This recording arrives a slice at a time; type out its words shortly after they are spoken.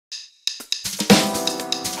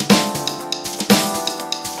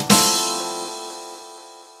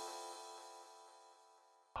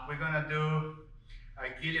gonna do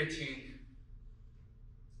a guillotine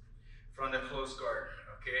from the close guard,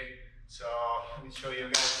 okay? So let me show you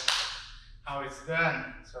guys how it's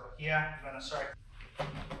done. So here, I'm gonna start.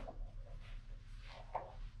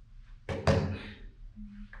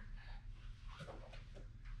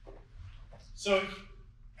 So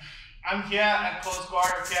I'm here at close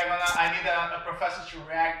guard, okay? I need a professor to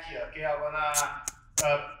react here, okay? I'm gonna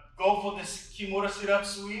go for this Kimura sit-up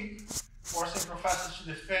sweep, forcing professor to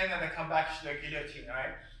defend and then come back to the guillotine,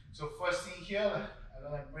 right? So first thing here, I'm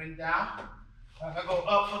gonna bring down. I'm gonna go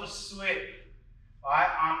up for the sweep, right?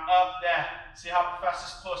 Arm up there. See how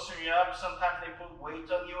professor's clustering you up? Sometimes they put weight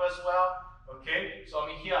on you as well, okay? So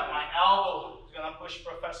I'm here, my elbow is gonna push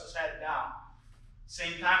professor's head down.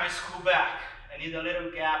 Same time I screw back. I need a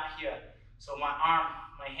little gap here. So my arm,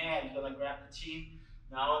 my hand is gonna grab the team.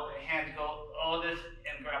 Now the hand go all this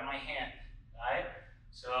and grab my hand, right?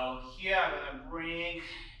 So here I'm gonna bring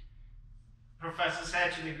professor's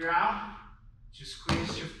head to the ground to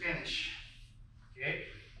squeeze to finish, okay?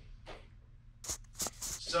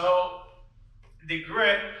 So the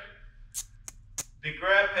grip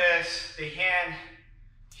is the hand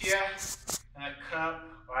here and a cup,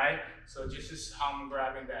 right? So this is how I'm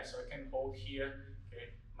grabbing that. So I can hold here,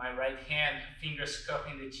 okay? My right hand, fingers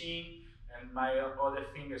cupping the team, and my other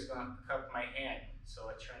finger is gonna cup my hand. So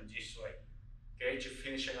I turn this way, okay? To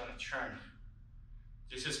finish, I'm gonna turn.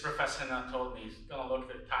 This is Professor Nan told me. He's gonna look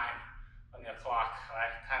at the time on the clock,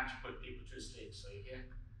 right? Time to put people to sleep. So you get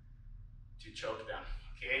to choke them,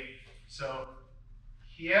 okay? So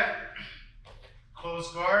here,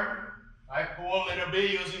 close guard. I pull a little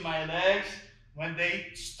bit using my legs. When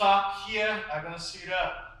they stop here, I'm gonna sit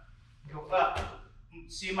up, go up.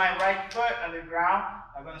 See my right foot on the ground.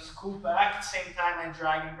 I'm gonna scoot back. At the same time, I'm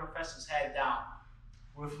dragging professor's head down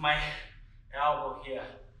with my elbow here.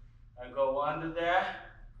 I go under there,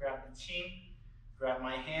 grab the team, grab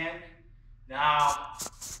my hand. Now,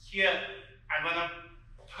 here, I'm gonna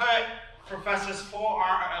put professor's full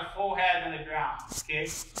head on the ground, okay?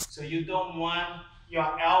 So you don't want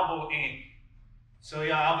your elbow in. So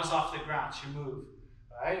your elbow's off the ground to move.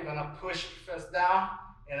 All right, you're gonna push professor down,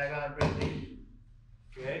 and I'm gonna bring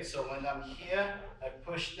the, okay? So when I'm here, I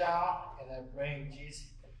push down, and I bring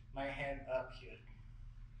my hand up here.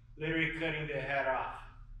 Literally cutting the head off.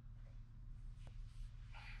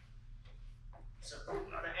 So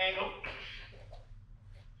another angle.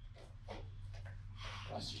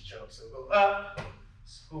 Once you choke, so go up,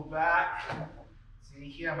 scoot back. See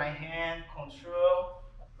here, my hand, control,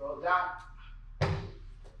 go down.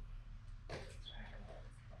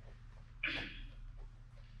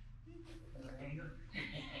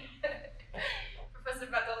 Professor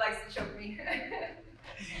Beto likes to choke me.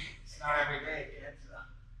 It's not every day, kid.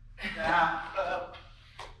 So down, up,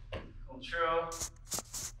 control.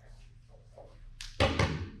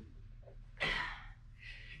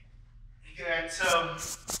 Good. So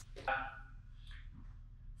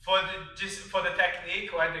for the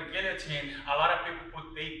technique, like the guillotine, a lot of people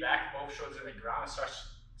put their back, both shoulders in the ground, and start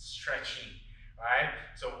stretching. Right?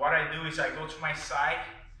 So what I do is I go to my side,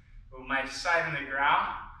 with my side on the ground,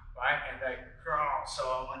 right? And I crawl. So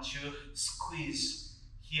I want to squeeze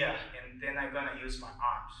here, and then I'm gonna use my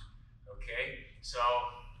arms. Okay? So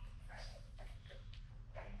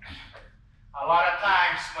a lot of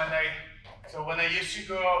times when I used to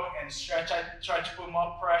go and stretch, I try to put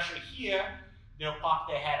more pressure here, they'll pop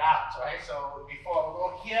their head out, right? So before I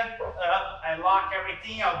go here, I lock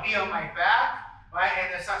everything, I'll be on my back, right?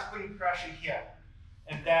 And then start putting pressure here.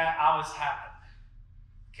 And that always happens.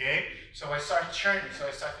 Okay? So I start turning. So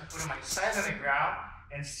I start putting my side on the ground.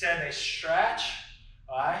 Instead, I stretch,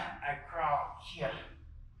 right? I crawl here.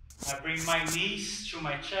 I bring my knees to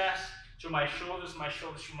my chest, to my shoulders to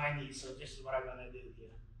my knees. So this is what I'm gonna do here.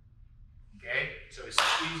 Okay? So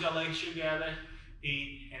squeeze your legs together,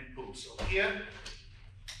 in and pull. So here,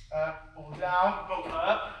 pull down, go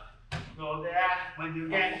up, go there. When you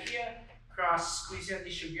get here, cross, squeeze your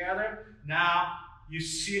knees together. Now you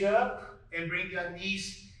sit up and bring your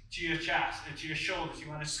knees to your chest and to your shoulders. You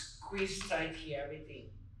want to squeeze tight here, everything.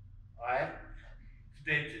 Alright? If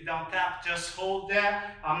they don't tap, just hold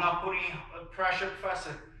there. I'm not putting pressure,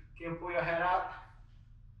 Professor. Can you pull your head out?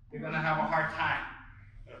 You're gonna have a hard time.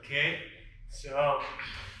 Okay? So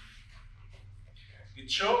the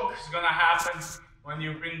choke is gonna happen when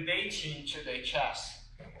you bring the chin to the chest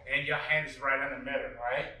and your hand is right in the middle,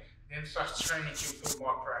 right? Then start turning to put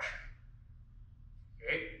more pressure.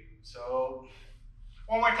 Okay, so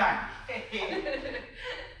one more time.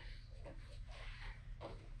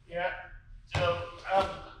 Yeah, so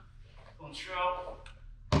up, control,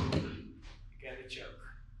 get the choke.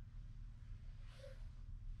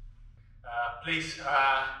 Please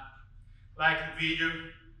like the video,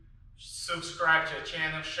 subscribe to the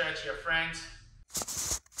channel, share to your friends.